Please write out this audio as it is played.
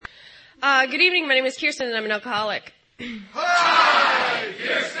Good evening. My name is Kirsten, and I'm an alcoholic. Hi,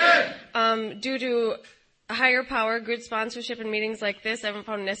 Kirsten! Due to a higher power, good sponsorship, and meetings like this, I haven't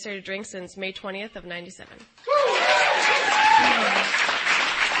found it necessary to drink since May 20th of 97.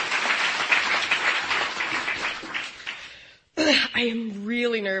 I am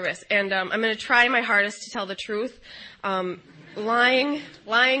really nervous, and I'm going to try my hardest to tell the truth. Lying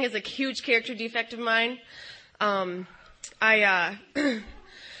is a huge character defect of mine.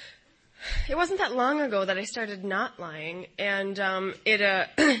 It wasn't that long ago that I started not lying, and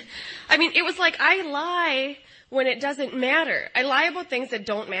it was like I lie when it doesn't matter. I lie about things that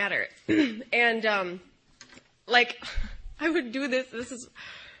don't matter. And I would do this. This is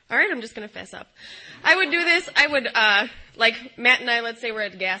all right, I'm just going to fess up. I would do this. I would Matt and I, let's say we're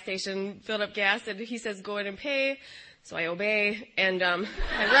at a gas station, filled up gas, and he says go in and pay. So I obey, and I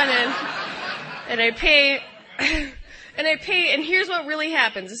run in and I pay. And I pay, and here's what really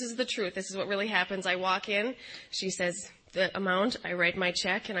happens. This is the truth. This is what really happens. I walk in, she says the amount, I write my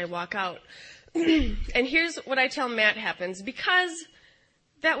check, and I walk out. And here's what I tell Matt happens, because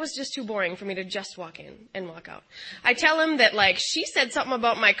that was just too boring for me to just walk in and walk out. I tell him that, she said something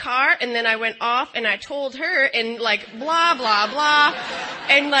about my car, and then I went off, and I told her, and, blah, blah, blah,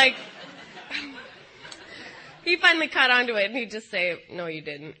 and, he finally caught onto it, and he'd just say, no, you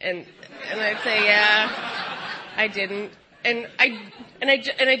didn't. And I'd say, yeah. I didn't, and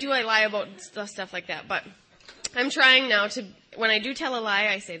I lie about stuff like that, but I'm trying now to, when I do tell a lie,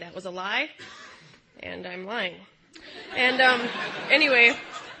 I say that was a lie, and I'm lying. And, anyway,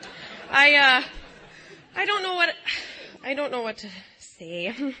 I don't know what to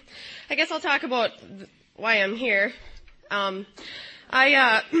say. I guess I'll talk about why I'm here. I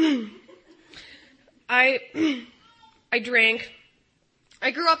drank.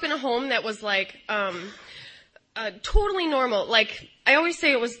 I grew up in a home that was totally normal. I always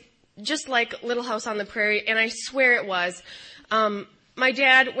say it was just like Little House on the Prairie, and I swear it was. My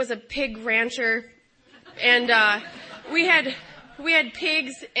dad was a pig rancher, and we had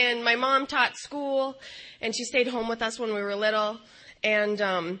pigs, and my mom taught school, and she stayed home with us when we were little, and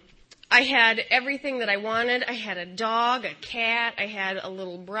I had everything that I wanted. I had a dog, a cat, I had a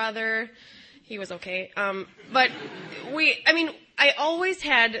little brother. He was okay. But I always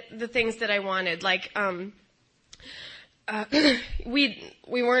had the things that I wanted, we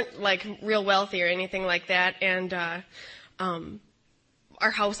weren't real wealthy or anything like that, and our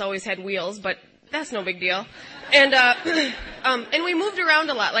house always had wheels, but that's no big deal. And we moved around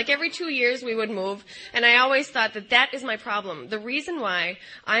a lot. Every 2 years we would move, and I always thought that is my problem. The reason why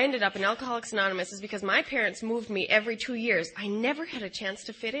I ended up in Alcoholics Anonymous is because my parents moved me every 2 years. I never had a chance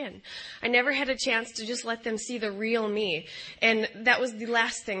to fit in. I never had a chance to just let them see the real me. And that was the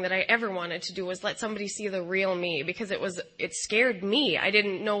last thing that I ever wanted to do, was let somebody see the real me, because it scared me. I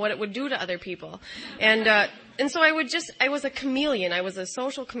didn't know what it would do to other people. And so I was a chameleon. I was a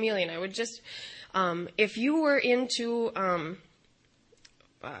social chameleon. I would just, if you were into,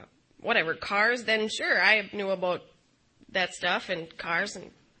 cars, then sure, I knew about that stuff, and cars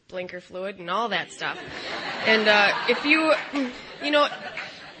and blinker fluid and all that stuff. And, if you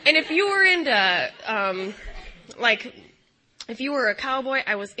were into, if you were a cowboy,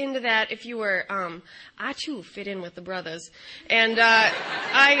 I was into that. If you were, I too fit in with the brothers. And,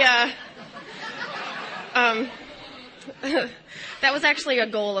 that was actually a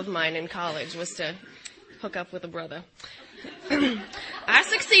goal of mine in college, was to hook up with a brother. I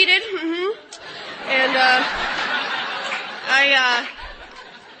succeeded. Mm-hmm. And,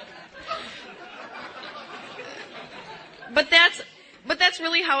 but that's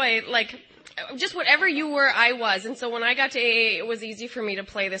really how I, just whatever you were, I was. And so when I got to AA, it was easy for me to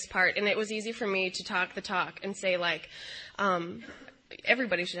play this part, and it was easy for me to talk the talk and say,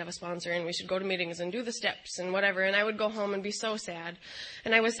 everybody should have a sponsor, and we should go to meetings and do the steps and whatever. And I would go home and be so sad.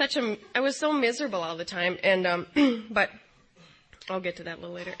 And I was so miserable all the time. And, but I'll get to that a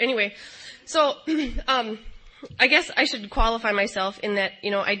little later. Anyway, so, I guess I should qualify myself in that,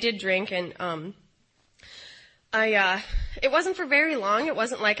 I did drink, and, it wasn't for very long. It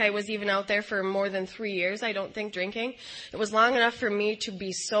wasn't like I was even out there for more than 3 years, I don't think, drinking. It was long enough for me to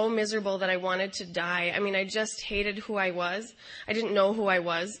be so miserable that I wanted to die. I just hated who I was. I didn't know who I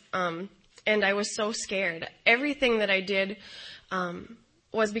was. And I was so scared. Everything that I did,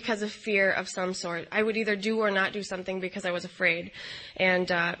 was because of fear of some sort. I would either do or not do something because I was afraid. And,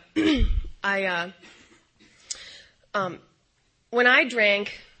 when I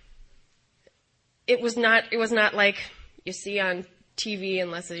drank, it was not like you see on TV,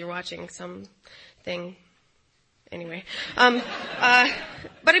 unless you're watching something. Anyway,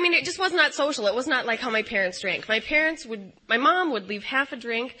 but it just was not social. It was not like how my parents drank. My mom would leave half a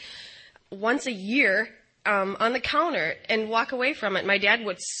drink once a year on the counter and walk away from it. My dad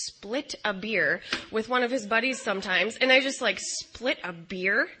would split a beer with one of his buddies sometimes, and I just like, split a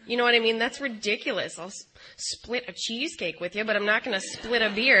beer? You know what I mean? That's ridiculous. I'll split a cheesecake with you, but I'm not going to split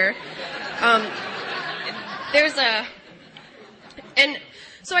a beer. And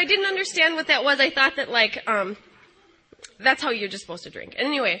so I didn't understand what that was. I thought that like, that's how you're just supposed to drink.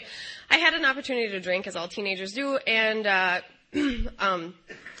 Anyway, I had an opportunity to drink, as all teenagers do, and I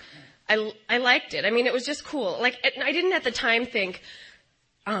liked it. I mean, it was just cool. Like, I didn't at the time think,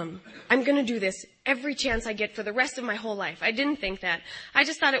 I'm going to do this every chance I get for the rest of my whole life. I didn't think that. I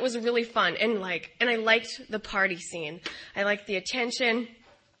just thought it was really fun, and I liked the party scene. I liked the attention.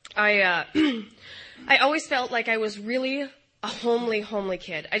 I always felt like I was really a homely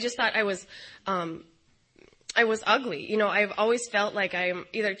kid. I just thought I was ugly. You know, I've always felt like I'm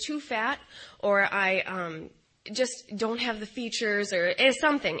either too fat or I just don't have the features or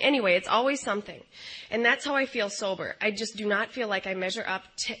something. Anyway, it's always something. And that's how I feel sober. I just do not feel like I measure up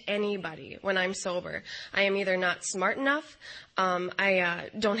to anybody when I'm sober. I am either not smart enough,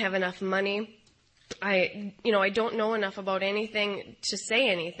 I don't have enough money, I don't know enough about anything to say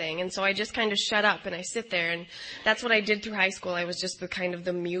anything, and so I just kind of shut up and I sit there, and that's what I did through high school. I was just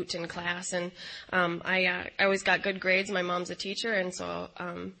the mute in class, and I always got good grades. My mom's a teacher, and so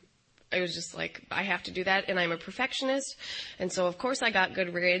I was just like, I have to do that, and I'm a perfectionist, and so of course I got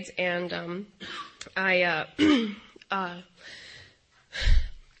good grades, and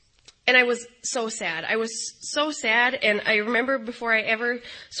and I was so sad. I was so sad, and I remember before I ever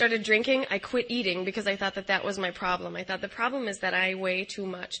started drinking, I quit eating because I thought that was my problem. I thought the problem is that I weigh too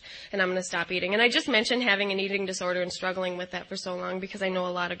much, and I'm going to stop eating. And I just mentioned having an eating disorder and struggling with that for so long because I know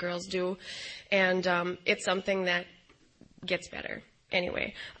a lot of girls do, and it's something that gets better.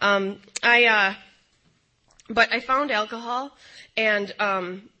 Anyway, but I found alcohol, and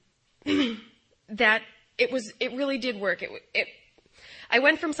that it really did work. I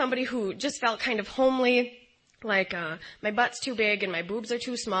went from somebody who just felt kind of homely, like my butt's too big and my boobs are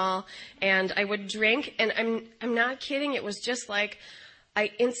too small, and I would drink, and I'm not kidding, it was just like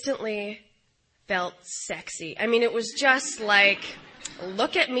I instantly felt sexy. I mean, it was just like,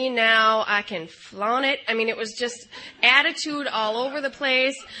 look at me now, I can flaunt it. I mean, it was just attitude all over the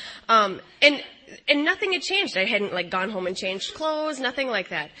place, and nothing had changed. I hadn't gone home and changed clothes, nothing like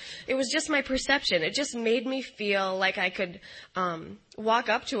that. It was just my perception. It just made me feel like I could walk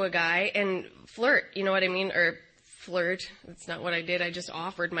up to a guy and flirt, you know what I mean? Or flirt. That's not what I did. I just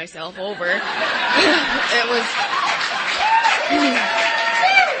offered myself over. It was...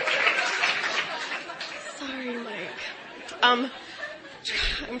 Sorry, Mike.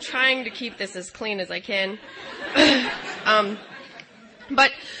 I'm trying to keep this as clean as I can.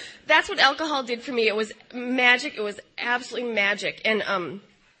 But that's what alcohol did for me. It was magic. It was absolutely magic. And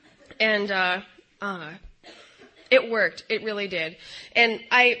it worked. It really did. And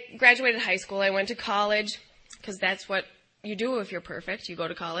I graduated high school. I went to college because that's what you do if you're perfect. You go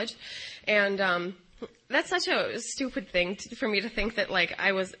to college. And that's such a stupid thing for me to think that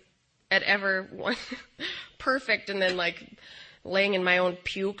I was at ever one perfect and then laying in my own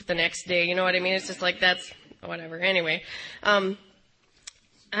puke the next day. You know what I mean? It's just that's whatever. Anyway,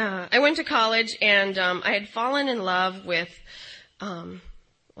 I went to college, and I had fallen in love with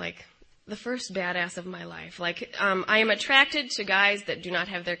the first badass of my life. I am attracted to guys that do not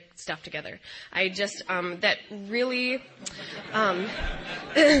have their stuff together. I just that really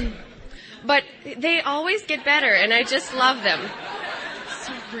but they always get better, and I just love them.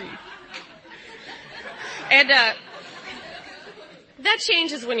 Sorry. And that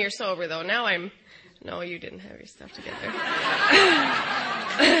changes when you're sober, though. Now no, you didn't have your stuff together.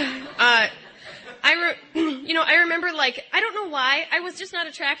 I remember, I don't know why, I was just not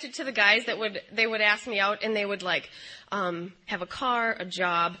attracted to the guys that they would ask me out, and they would, have a car, a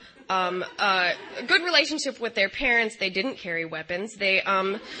job, a good relationship with their parents. They didn't carry weapons. They,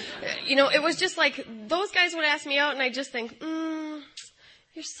 it was just those guys would ask me out, and I just think,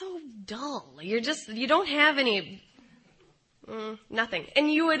 you're so dull. You don't have any, nothing.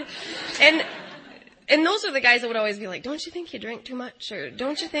 And those are the guys that would always be like, don't you think you drink too much? Or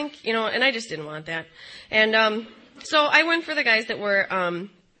don't you think, and I just didn't want that. And, so I went for the guys that were,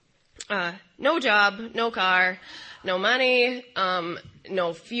 no job, no car, no money,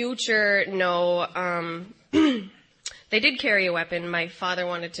 no future, no, they did carry a weapon. My father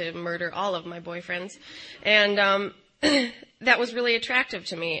wanted to murder all of my boyfriends. And, that was really attractive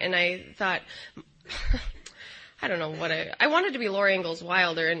to me. And I thought, I don't know what I wanted to be Laura Ingalls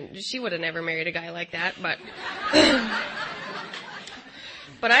Wilder, and she would have never married a guy like that, but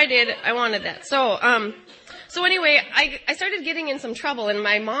I did. I wanted that. So So anyway, I started getting in some trouble, and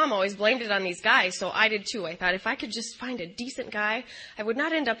my mom always blamed it on these guys, so I did too. I thought if I could just find a decent guy, I would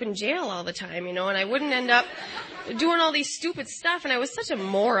not end up in jail all the time, and I wouldn't end up doing all these stupid stuff, and I was such a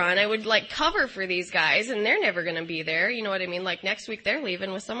moron. I would, cover for these guys, and they're never gonna be there, you know what I mean? Next week they're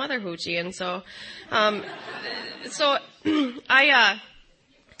leaving with some other hoochie, and so, I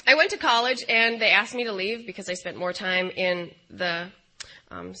went to college, and they asked me to leave because I spent more time in the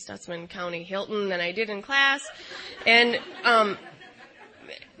Stutzman County Hilton than I did in class. And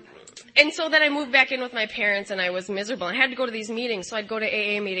so then I moved back in with my parents, and I was miserable. I had to go to these meetings, so I'd go to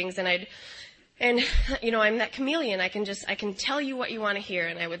AA meetings, and I'm that chameleon. I can tell you what you want to hear.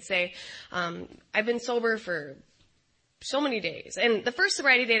 And I would say, I've been sober for so many days. And the first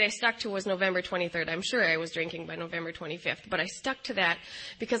sobriety date I stuck to was November 23rd. I'm sure I was drinking by November 25th, but I stuck to that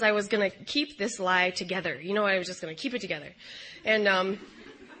because I was going to keep this lie together. I was just going to keep it together. And,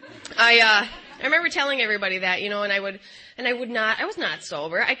 I remember telling everybody that, and I was not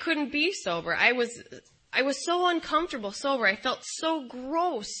sober. I couldn't be sober. I was so uncomfortable sober. I felt so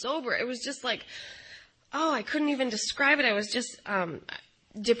gross sober. It was just I couldn't even describe it. I was just,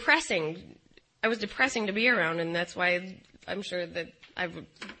 depressing. I was depressing to be around, and that's why I'm sure that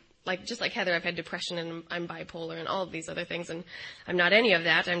just like Heather, I've had depression, and I'm bipolar and all of these other things, and I'm not any of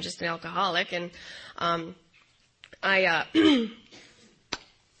that. I'm just an alcoholic, and,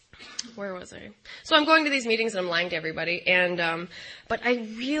 where was I? So I'm going to these meetings, and I'm lying to everybody, and, but I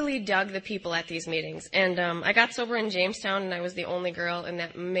really dug the people at these meetings, and, I got sober in Jamestown, and I was the only girl, and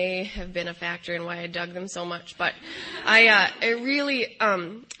that may have been a factor in why I dug them so much, but I really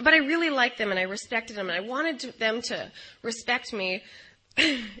liked them, and I respected them, and I wanted them to respect me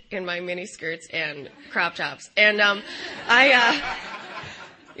in my mini skirts and crop tops, and,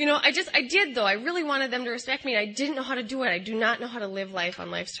 I did though. I really wanted them to respect me, and I didn't know how to do it. I do not know how to live life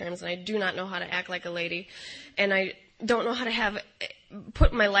on life's terms, and I do not know how to act like a lady, and I don't know how to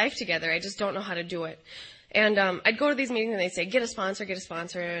put my life together. I just don't know how to do it. And, I'd go to these meetings, and they'd say, get a sponsor,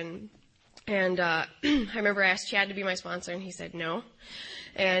 and, I remember I asked Chad to be my sponsor, and he said no.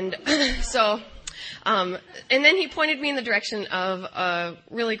 And, so, and then he pointed me in the direction of a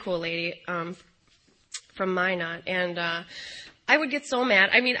really cool lady, from Minot, and, I would get so mad.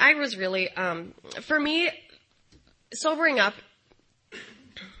 I mean, I was really, for me, sobering up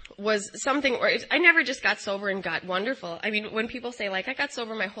was something where I never just got sober and got wonderful. I mean, when people say, I got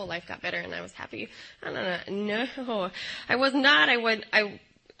sober, my whole life got better, and I was happy. No, I was not. I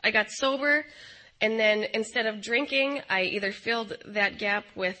got sober, and then instead of drinking, I either filled that gap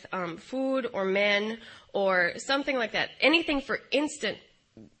with food or men or something like that. Anything for instant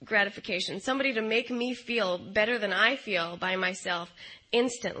gratification, somebody to make me feel better than I feel by myself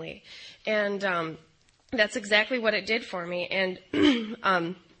instantly. And that's exactly what it did for me. And so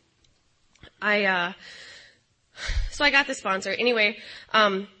I got the sponsor. Anyway,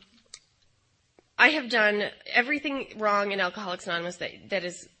 I have done everything wrong in Alcoholics Anonymous that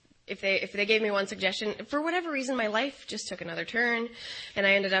is, if they gave me one suggestion, for whatever reason, my life just took another turn, and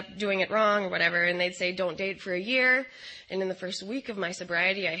I ended up doing it wrong or whatever, and they'd say, don't date for a year. And in the first week of my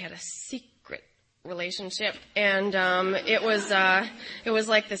sobriety, I had a secret relationship, and it was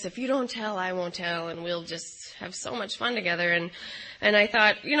like this: if you don't tell, I won't tell, and we'll just have so much fun together. And I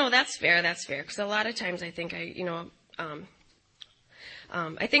thought, that's fair, because a lot of times I think I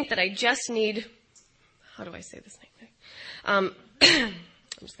think that I just need, how do I say this thing?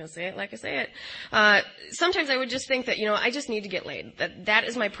 I'm just going to say it like I say it. Sometimes I would just think that, I just need to get laid. That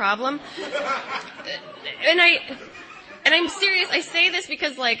is my problem. And I'm serious. I say this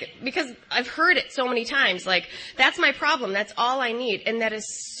because I've heard it so many times. That's my problem. That's all I need. And that is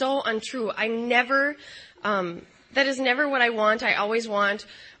so untrue. That is never what I want. I always want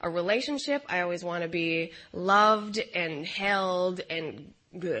a relationship. I always want to be loved and held and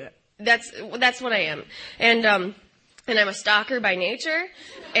good. That's what I am. And I'm a stalker by nature,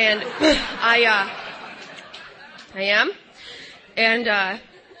 and I am. And, I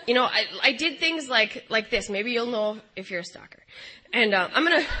did things like this. Maybe you'll know if you're a stalker. And, I'm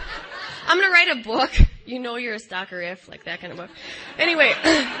gonna write a book. You know you're a stalker if, that kind of book. Anyway,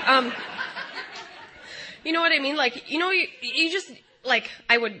 you know what I mean? You just,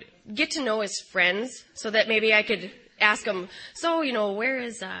 I would get to know his friends so that maybe I could ask him, so, where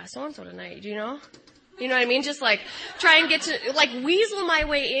is, so-and-so tonight? Do you know? You know what I mean? Just try and get to, weasel my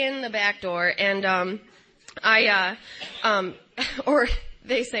way in the back door. And, or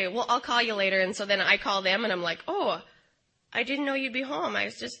they say, well, I'll call you later. And so then I call them, and I'm like, oh, I didn't know you'd be home. I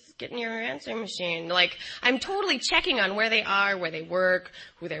was just getting your answering machine. I'm totally checking on where they are, where they work,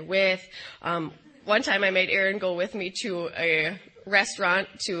 who they're with. One time I made Aaron go with me to restaurant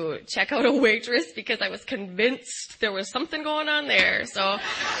to check out a waitress because I was convinced there was something going on there. So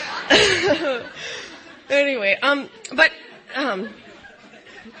anyway,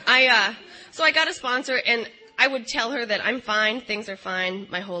 so I got a sponsor, and I would tell her that I'm fine, things are fine,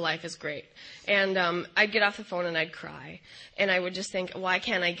 my whole life is great. And I'd get off the phone and I'd cry. And I would just think, why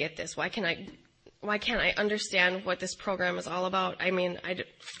can't I get this? Why can't I understand what this program is all about? I mean, and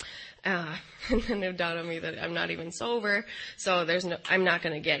then it dawned on me that I'm not even sober, so I'm not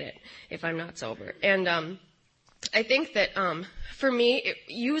going to get it if I'm not sober. And I think that for me,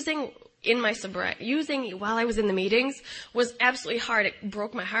 using while I was in the meetings was absolutely hard. It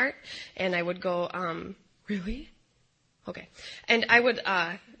broke my heart, and I would go, really? Okay. And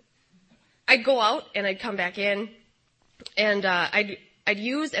I'd go out and I'd come back in, and I'd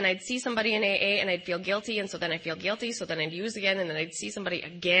use and I'd see somebody in AA and I'd feel guilty, and so then I'd feel guilty, so then I'd use again, and then I'd see somebody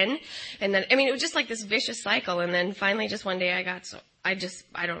again, and then, it was just like this vicious cycle, and then finally just one day I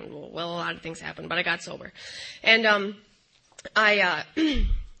don't know, a lot of things happened, but I got sober. And I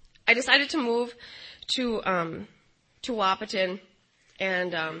decided to move to Wahpeton,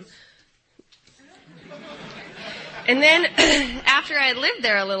 and then after I had lived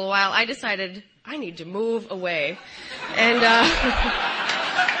there a little while, I decided I need to move away. And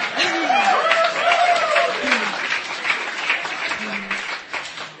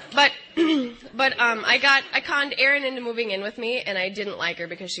but I conned Erin into moving in with me, and I didn't like her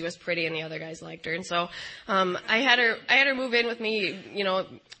because she was pretty and the other guys liked her. And so I had her move in with me,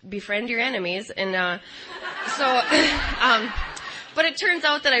 befriend your enemies. And but it turns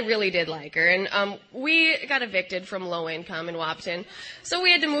out that I really did like her, and we got evicted from low income in Wahpeton, so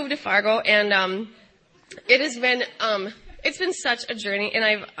we had to move to Fargo, and it has been it's been such a journey, and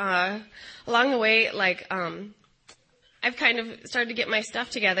I've along the way, I've kind of started to get my stuff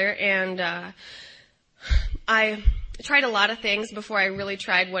together, and I tried a lot of things before I really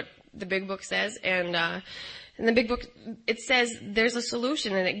tried what the Big Book says, and in the Big Book, it says there's a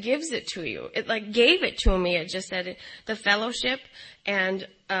solution, and it gives it to you. It gave it to me. It just said the fellowship and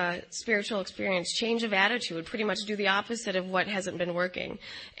spiritual experience, change of attitude, pretty much do the opposite of what hasn't been working.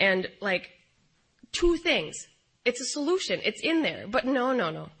 And two things. It's a solution. It's in there. But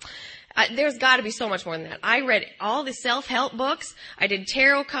no. There's got to be so much more than that. I read all the self-help books. I did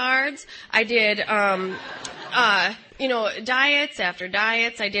tarot cards. I did, diets after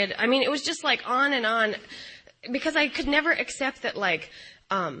diets. It was just on and on. Because I could never accept that,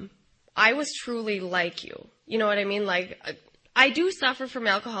 I was truly like you. You know what I mean? I do suffer from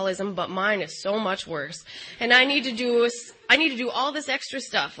alcoholism, but mine is so much worse. And I need to do all this extra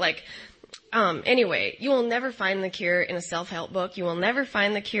stuff. Anyway, you will never find the cure in a self-help book. You will never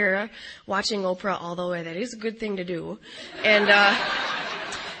find the cure watching Oprah, although that is a good thing to do. And,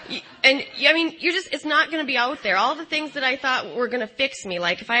 it's not going to be out there. All the things that I thought were going to fix me,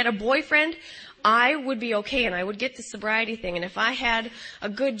 if I had a boyfriend, I would be okay, and I would get the sobriety thing, and if I had a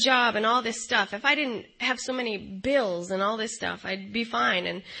good job and all this stuff, if I didn't have so many bills and all this stuff, I'd be fine,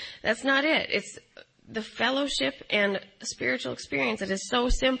 and that's not it. It's the fellowship and spiritual experience. It is so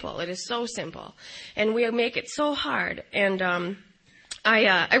simple. It is so simple, and we make it so hard. And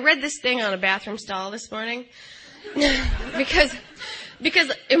I read this thing on a bathroom stall this morning because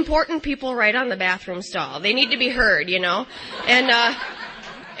important people write on the bathroom stall. They need to be heard,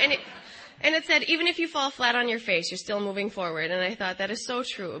 And it said, even if you fall flat on your face, you're still moving forward. And I thought that is so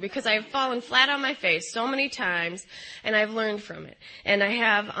true, because I've fallen flat on my face so many times, and I've learned from it. And I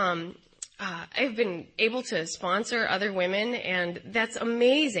have, I've been able to sponsor other women, and that's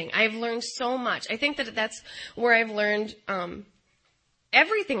amazing. I've learned so much. I think that that's where I've learned,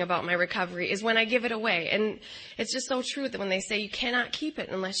 everything about my recovery is when I give it away. And it's just so true that when they say you cannot keep it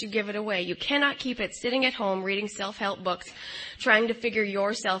unless you give it away. You cannot keep it sitting at home reading self-help books, trying to figure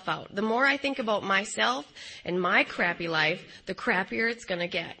yourself out. The more I think about myself and my crappy life, the crappier it's going to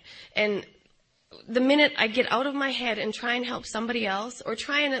get. And the minute I get out of my head and try and help somebody else, or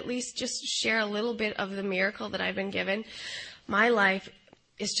try and at least just share a little bit of the miracle that I've been given, my life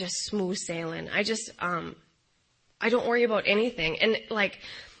is just smooth sailing. I don't worry about anything. And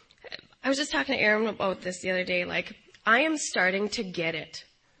I was just talking to Erin about this the other day. I am starting to get it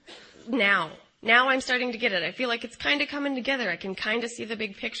now. Now I'm starting to get it. I feel like it's kind of coming together. I can kind of see the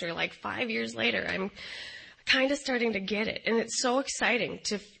big picture. 5 years later, I'm kind of starting to get it. And it's so exciting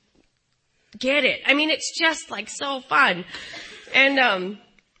to get it. It's just so fun. And, what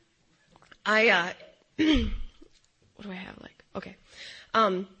do I have? Okay.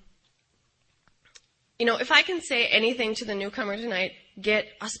 If I can say anything to the newcomer tonight, get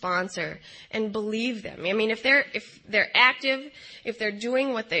a sponsor and believe them. If they're active, if they're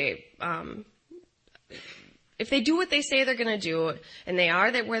doing what they, if they do what they say they're going to do, and they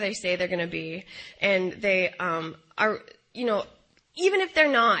are where they say they're going to be, and they are, even if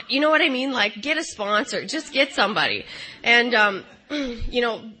they're not, you know what I mean? Like, get a sponsor, just get somebody, and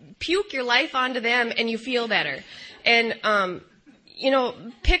puke your life onto them, and you feel better, and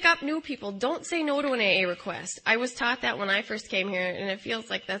pick up new people. Don't say no to an AA request. I was taught that when I first came here, and it feels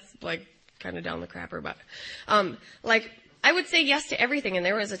like that's like kind of down the crapper, but I would say yes to everything, and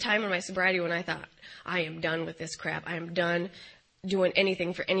there was a time in my sobriety when I thought, I am done with this crap. I am done doing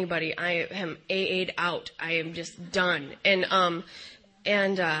anything for anybody. I am AA'd out. I am just done. And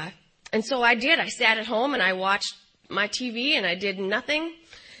so I did. I sat at home and I watched my TV and I did nothing,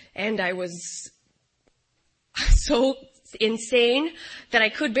 and I was so insane that I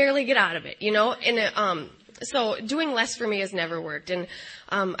could barely get out of it, and so doing less for me has never worked, and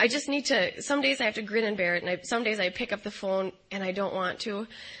I just need to, some days I have to grin and bear it, and some days I pick up the phone and I don't want to,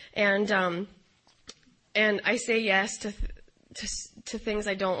 and I say yes to things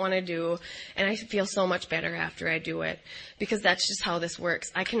I don't want to do, and I feel so much better after I do it, because that's just how this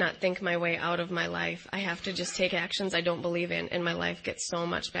works. I cannot think my way out of my life. I have to just take actions I don't believe in, and my life gets so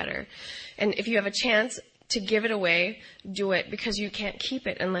much better. And if you have a chance to give it away, do it, because you can't keep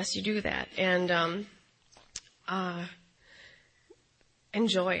it unless you do that. And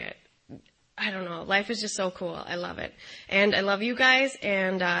enjoy it. I don't know. Life is just so cool. I love it. And I love you guys,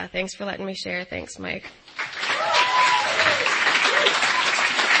 and thanks for letting me share. Thanks, Mike.